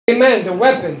Amen. The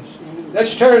weapons.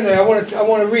 Let's turn there. I want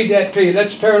to read that to you.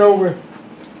 Let's turn over.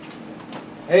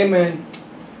 Amen.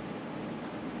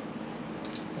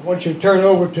 I want you to turn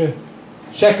over to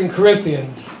 2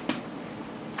 Corinthians.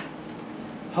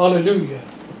 Hallelujah.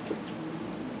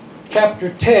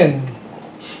 Chapter 10,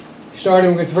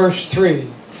 starting with verse 3.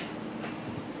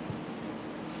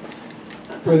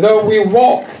 For though we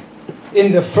walk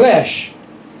in the flesh,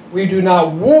 we do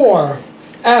not war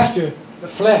after the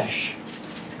flesh.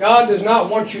 God does not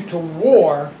want you to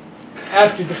war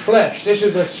after the flesh. This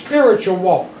is a spiritual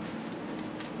walk.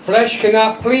 Flesh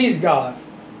cannot please God.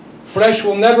 Flesh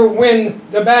will never win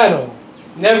the battle,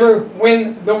 never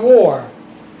win the war.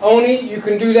 Only you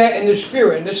can do that in the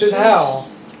Spirit. And this is how.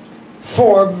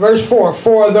 Verse 4,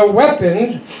 for the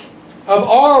weapons of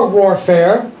our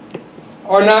warfare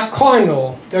are not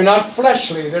carnal. They're not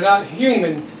fleshly. They're not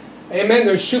human. Amen.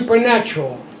 They're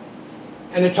supernatural.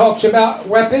 And it talks about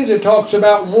weapons. It talks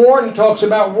about war. And it talks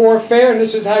about warfare. And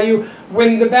this is how you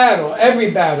win the battle.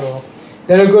 Every battle.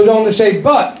 Then it goes on to say,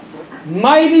 but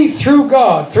mighty through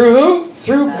God. Through who?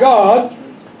 Through God.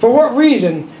 For what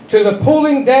reason? To the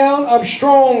pulling down of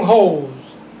strongholds.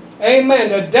 Amen.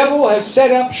 The devil has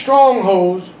set up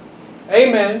strongholds.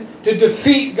 Amen. To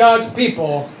defeat God's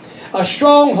people. A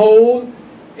stronghold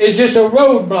is just a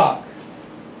roadblock.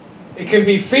 It can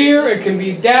be fear. It can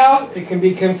be doubt. It can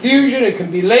be confusion. It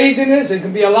can be laziness. It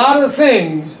can be a lot of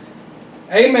things.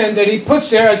 Amen. That he puts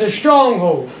there as a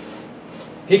stronghold.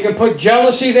 He can put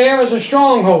jealousy there as a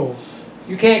stronghold.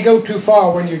 You can't go too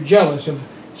far when you're jealous of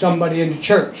somebody in the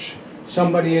church.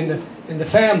 Somebody in the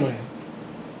family.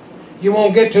 You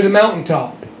won't get to the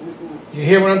mountaintop. You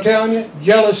hear what I'm telling you?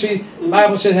 Jealousy, the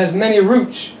Bible says, has many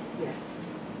roots.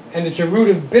 Yes. And it's a root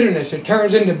of bitterness. It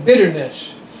turns into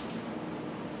bitterness.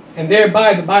 And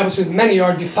thereby, the Bible says, many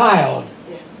are defiled.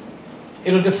 Yes.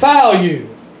 It'll defile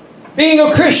you. Being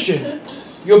a Christian,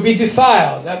 you'll be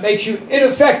defiled. That makes you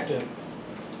ineffective.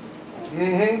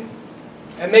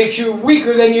 That makes you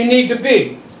weaker than you need to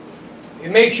be. It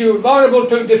makes you vulnerable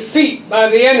to defeat by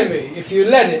the enemy if you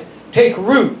let it take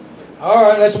root. All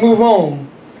right, let's move on.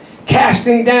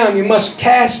 Casting down. You must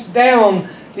cast down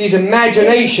these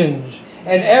imaginations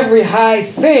and every high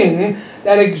thing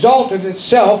that exalted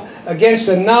itself against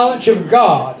the knowledge of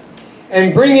God,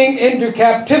 and bringing into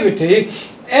captivity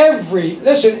every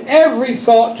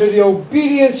thought to the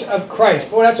obedience of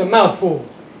Christ. Boy, that's a mouthful.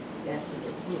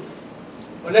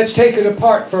 But let's take it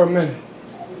apart for a minute.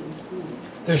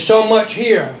 There's so much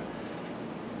here.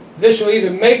 This will either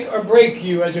make or break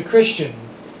you as a Christian.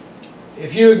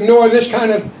 If you ignore this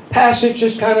kind of passage,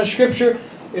 this kind of scripture,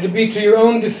 it'll be to your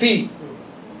own defeat.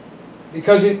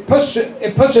 Because it puts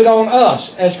it on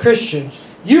us as Christians.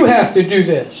 You have to do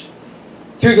this.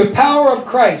 Through the power of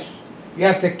Christ, you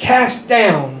have to cast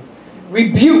down,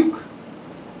 rebuke,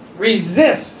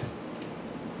 resist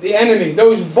the enemy.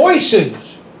 Those voices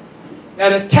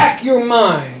that attack your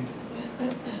mind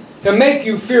to make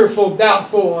you fearful,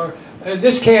 doubtful, or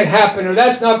this can't happen, or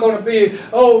that's not going to be,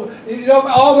 oh, you know,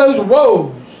 all those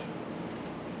woes.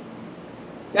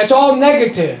 That's all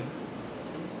negative.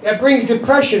 That brings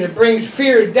depression. It brings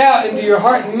fear, doubt into your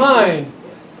heart and mind.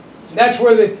 And that's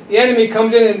where the enemy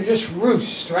comes in and just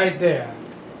roosts right there.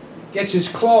 Gets his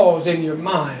claws in your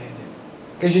mind.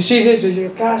 Because you see this as you're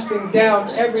casting down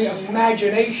every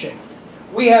imagination.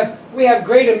 We have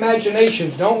great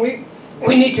imaginations, don't we?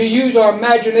 We need to use our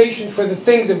imagination for the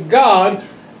things of God.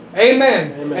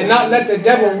 Amen. Amen. And not let the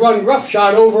devil run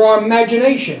roughshod over our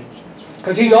imaginations.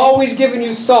 Because he's always giving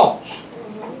you thoughts.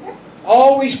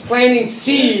 Always planting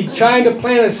seed, trying to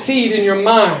plant a seed in your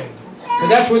mind. Because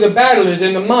that's where the battle is,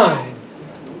 in the mind.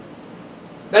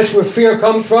 That's where fear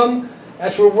comes from.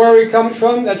 That's where worry comes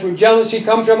from. That's where jealousy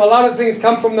comes from. A lot of things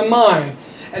come from the mind.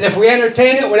 And if we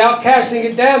entertain it without casting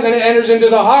it down, then it enters into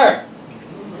the heart.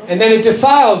 And then it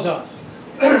defiles us.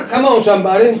 Come on,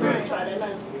 somebody.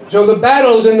 So the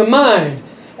battle is in the mind.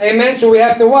 Amen. So we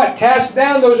have to what? Cast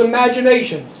down those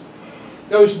imaginations.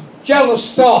 Those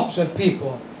jealous thoughts of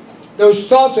people. Those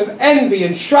thoughts of envy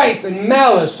and strife and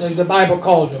malice, as the Bible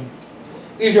calls them.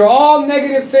 These are all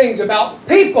negative things about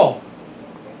people.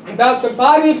 About the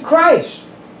body of Christ.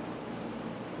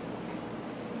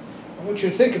 I want you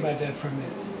to think about that for a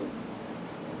minute.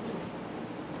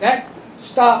 That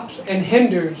stops and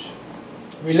hinders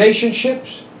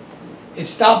relationships. It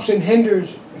stops and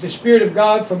hinders the Spirit of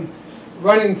God from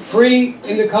running free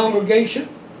in the congregation.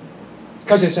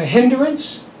 Because it's a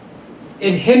hindrance.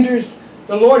 It hinders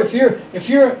the Lord. If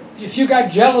you got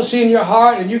jealousy in your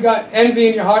heart and you got envy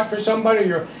in your heart for somebody,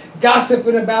 you're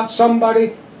gossiping about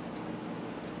somebody,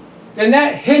 then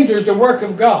that hinders the work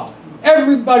of God.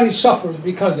 Everybody suffers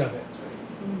because of it.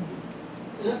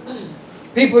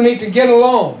 People need to get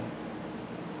along.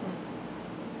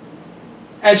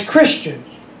 As Christians,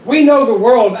 we know the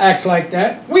world acts like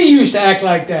that. We used to act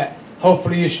like that.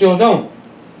 Hopefully you still don't.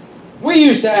 We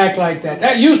used to act like that.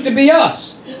 That used to be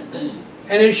us.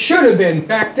 And it should have been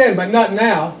back then, but not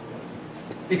now.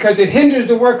 Because it hinders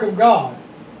the work of God.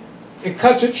 It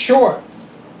cuts it short.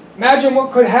 Imagine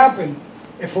what could happen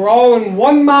if we're all in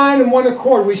one mind and one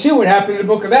accord. We see what happened in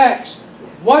the book of Acts.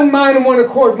 One mind and one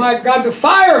accord. My God, the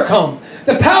fire come.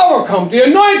 The power come. The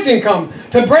anointing come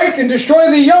to break and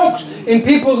destroy the yokes in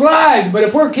people's lives. But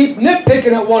if we keep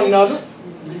nitpicking at one another,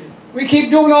 we keep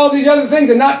doing all these other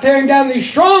things and not tearing down these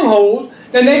strongholds,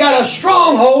 then they got a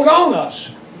stronghold on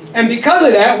us. And because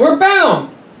of that, we're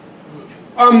bound.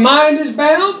 Our mind is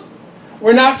bound.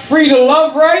 We're not free to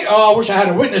love right. Oh, I wish I had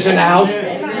a witness in the house.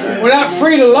 We're not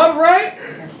free to love right.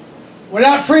 We're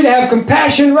not free to have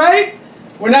compassion right.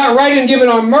 We're not right in giving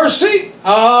our mercy.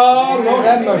 Oh, Lord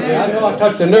have mercy. I know I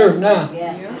touched the nerve now.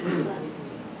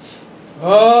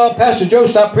 Oh, Pastor Joe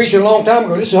stopped preaching a long time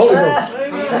ago. This is Holy Ghost.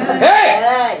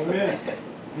 Hey!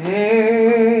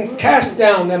 Cast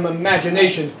down them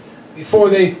imaginations before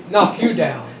they knock you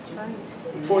down.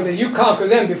 Before you conquer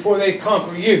them, before they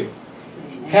conquer you.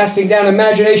 Casting down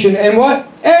imagination and what?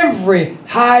 Every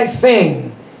high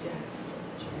thing.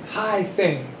 High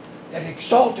thing that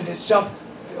exalted itself.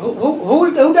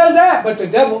 Who does that but the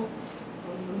devil?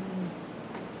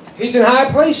 He's in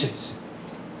high places.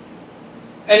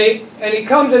 And he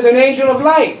comes as an angel of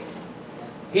light.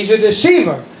 He's a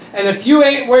deceiver. And if you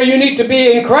ain't where you need to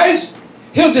be in Christ,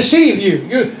 he'll deceive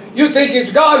you. You think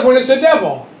it's God when it's the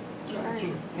devil.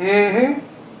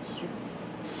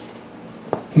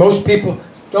 Most people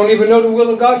don't even know the will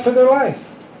of God for their life.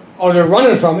 Or they're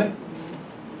running from it.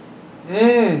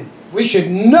 We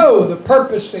should know the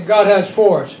purpose that God has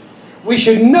for us. We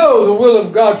should know the will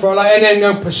of God for our life and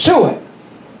then pursue it.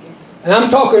 And I'm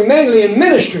talking mainly in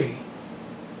ministry.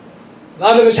 A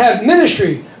lot of us have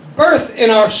ministry birth in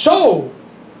our soul,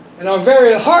 in our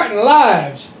very heart and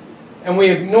lives, and we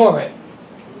ignore it.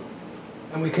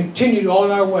 And we continue on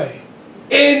our way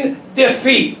in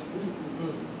defeat.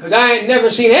 Because I ain't never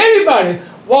seen anybody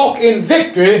walk in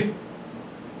victory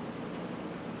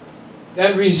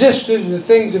that resisted the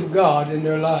things of God in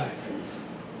their life.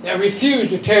 That refused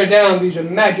to tear down these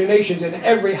imaginations and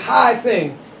every high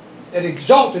thing that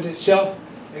exalted itself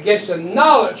against the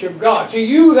knowledge of God. See,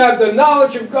 you have the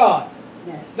knowledge of God.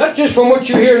 Yes. Not just from what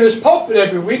you hear in this pulpit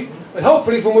every week, but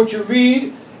hopefully from what you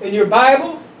read in your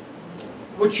Bible,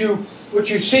 what you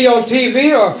see on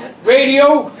TV or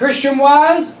radio,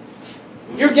 Christian-wise.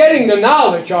 You're getting the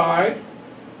knowledge, all right.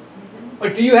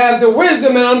 But do you have the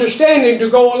wisdom and understanding to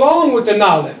go along with the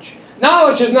knowledge?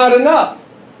 Knowledge is not enough.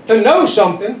 To know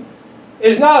something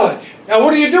is knowledge. Now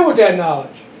what do you do with that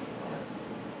knowledge?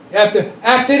 You have to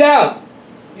act it out.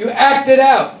 You act it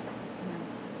out.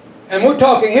 And we're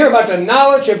talking here about the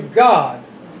knowledge of God.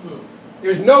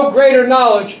 There's no greater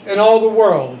knowledge in all the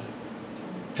world.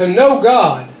 To know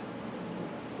God.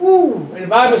 Ooh, and the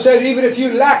Bible says even if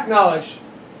you lack knowledge,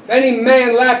 if any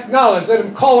man lack knowledge, let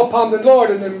him call upon the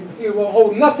Lord and then he will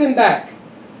hold nothing back.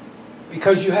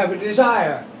 Because you have a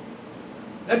desire.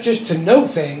 Not just to know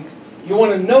things, you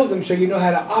want to know them so you know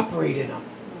how to operate in them.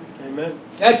 Amen.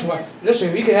 That's why,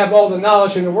 listen, you can have all the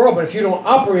knowledge in the world, but if you don't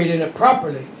operate in it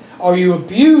properly, or you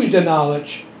abuse the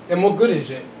knowledge, then what good is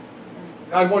it?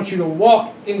 God wants you to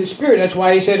walk in the Spirit. That's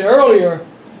why he said earlier,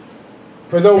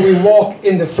 for though we walk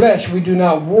in the flesh, we do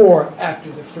not war after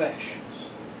the flesh.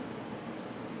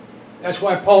 That's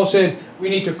why Paul said we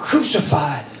need to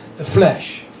crucify the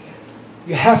flesh.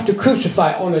 You have to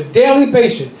crucify on a daily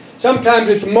basis. Sometimes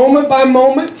it's moment by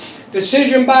moment,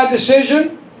 decision by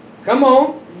decision. Come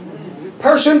on.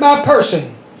 Person by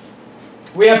person.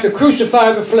 We have to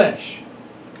crucify the flesh.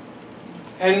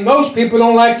 And most people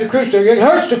don't like to crucify. It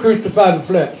hurts to crucify the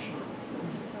flesh.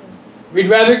 We'd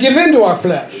rather give in to our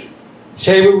flesh.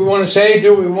 Say what we want to say,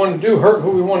 do what we want to do, hurt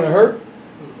who we want to hurt.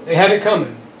 They had it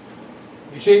coming.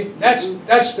 You see,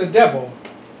 that's the devil.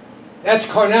 That's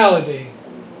carnality.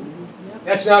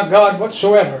 That's not God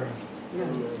whatsoever.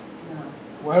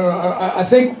 Well, I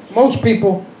think most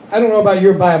people, I don't know about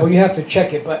your Bible, you have to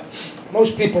check it, but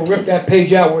most people rip that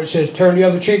page out where it says, turn the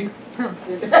other cheek.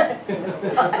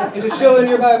 Is it still in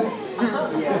your Bible?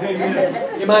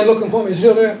 You mind looking for me? Is it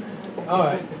still there? All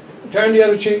right. Turn the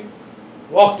other cheek.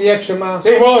 Walk the extra mile.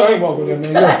 Say, well, I ain't walking with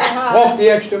that man. Walk the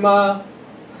extra mile.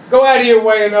 Go out of your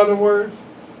way, in other words.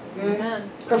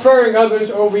 Preferring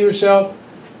others over yourself.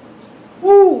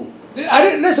 Woo! I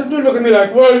didn't listen. Don't look at me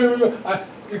like, well,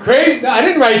 you crazy? I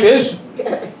didn't write this.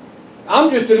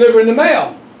 I'm just delivering the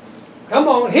mail. Come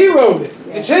on, he wrote it.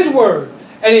 It's his word.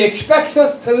 And He expects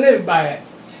us to live by it.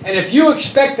 And if you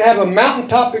expect to have a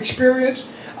mountaintop experience,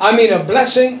 I mean a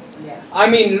blessing, I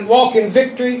mean walk in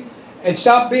victory, and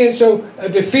stop being so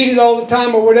defeated all the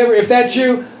time or whatever, if that's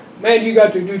you, man, you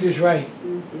got to do this right.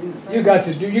 You got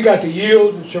to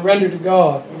yield and surrender to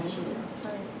God.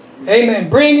 Amen.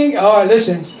 Bringing,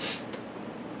 listen,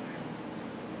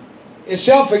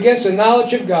 itself against the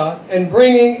knowledge of God and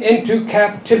bringing into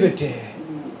captivity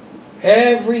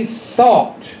every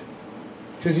thought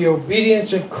to the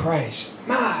obedience of Christ.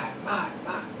 My.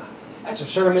 That's a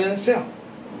sermon in itself.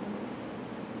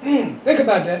 Think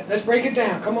about that. Let's break it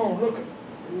down. Come on, look.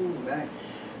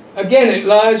 Again, it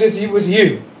lies with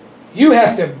you. You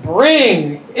have to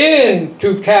bring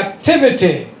into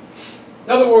captivity.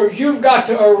 In other words, you've got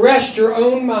to arrest your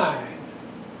own mind.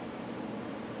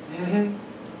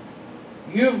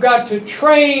 You've got to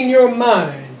train your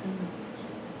mind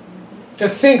to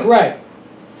think right.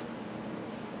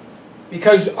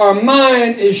 Because our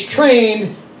mind is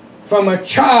trained from a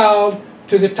child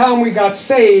to the time we got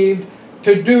saved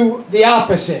to do the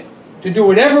opposite. To do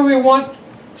whatever we want,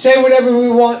 say whatever we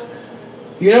want.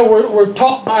 You know, we're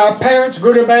taught by our parents,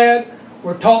 good or bad.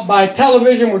 We're taught by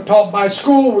television, we're taught by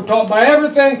school, we're taught by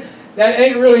everything that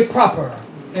ain't really proper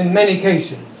in many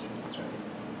cases.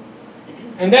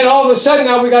 And then all of a sudden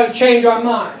now we got to change our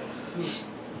mind.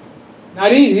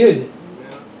 Not easy, is it?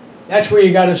 That's where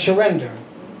you got to surrender.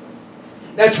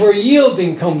 That's where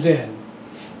yielding comes in.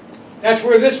 That's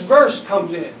where this verse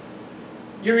comes in.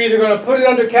 You're either going to put it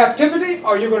under captivity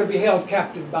or you're going to be held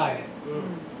captive by it.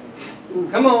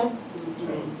 Come on.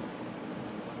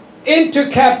 Into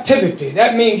captivity.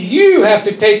 That means you have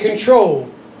to take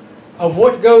control of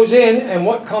what goes in and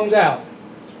what comes out.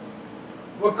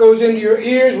 What goes into your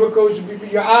ears, what goes into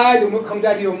your eyes, and what comes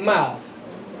out of your mouth.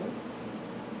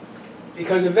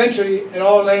 Because eventually it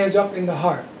all lands up in the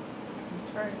heart.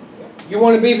 You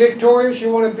want to be victorious,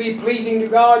 you want to be pleasing to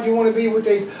God, you want to be with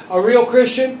a real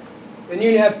Christian, then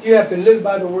you have to live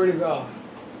by the Word of God.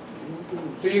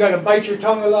 So you got to bite your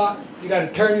tongue a lot, you got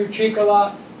to turn your cheek a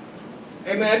lot.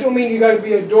 Amen. I don't mean you got to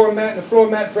be a doormat and a floor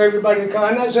mat for everybody to come.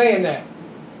 I'm not saying that.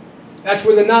 That's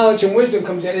where the knowledge and wisdom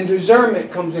comes in and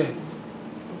discernment comes in.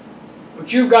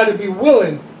 But you've got to be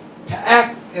willing to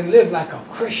act and live like a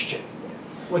Christian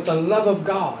with the love of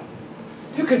God.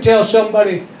 You can tell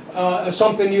somebody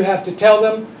something you have to tell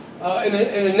them in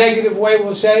a negative way,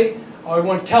 we'll say, or you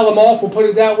want to tell them off, we'll put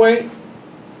it that way,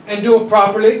 and do it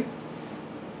properly.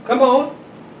 Come on.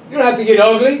 You don't have to get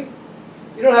ugly.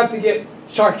 You don't have to get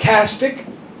sarcastic.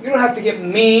 You don't have to get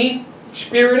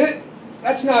mean-spirited.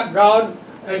 That's not God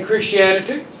and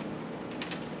Christianity.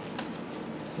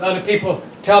 A lot of people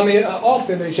tell me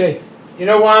often, they say, you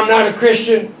know why I'm not a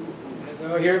Christian? I say,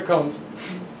 oh, here it comes.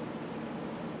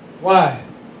 Why?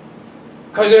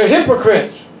 Because they're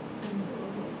hypocrites.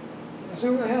 I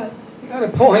said, well, you got a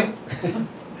point.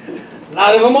 A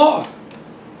lot of them are.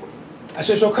 I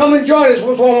said, so come and join us.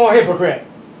 What's one more hypocrite?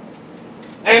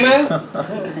 Amen?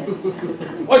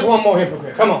 What's one more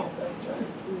hypocrite? Come on.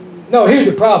 No, here's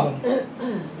the problem.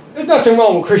 There's nothing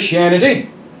wrong with Christianity.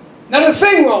 Not a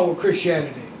thing wrong with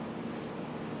Christianity.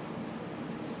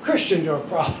 Christians are a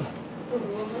problem.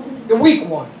 The weak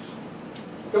ones.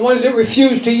 The ones that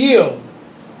refuse to yield.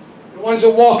 The ones that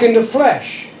walk in the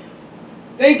flesh.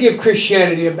 They give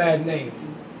Christianity a bad name.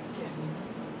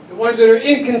 The ones that are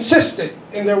inconsistent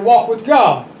in their walk with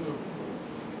God.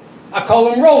 I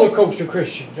call them roller coaster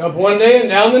Christians. Up one day and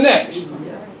down the next.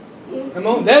 Come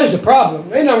on, there's the problem.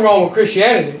 There ain't nothing wrong with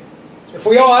Christianity. If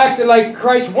we all acted like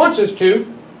Christ wants us to,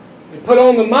 and put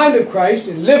on the mind of Christ,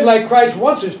 and live like Christ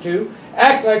wants us to,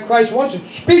 act like Christ wants us to,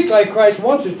 speak like Christ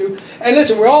wants us to, and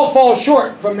listen, we all fall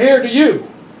short from here to you.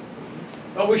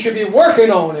 But we should be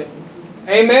working on it.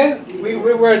 Amen?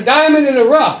 We're a diamond in the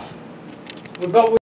rough. But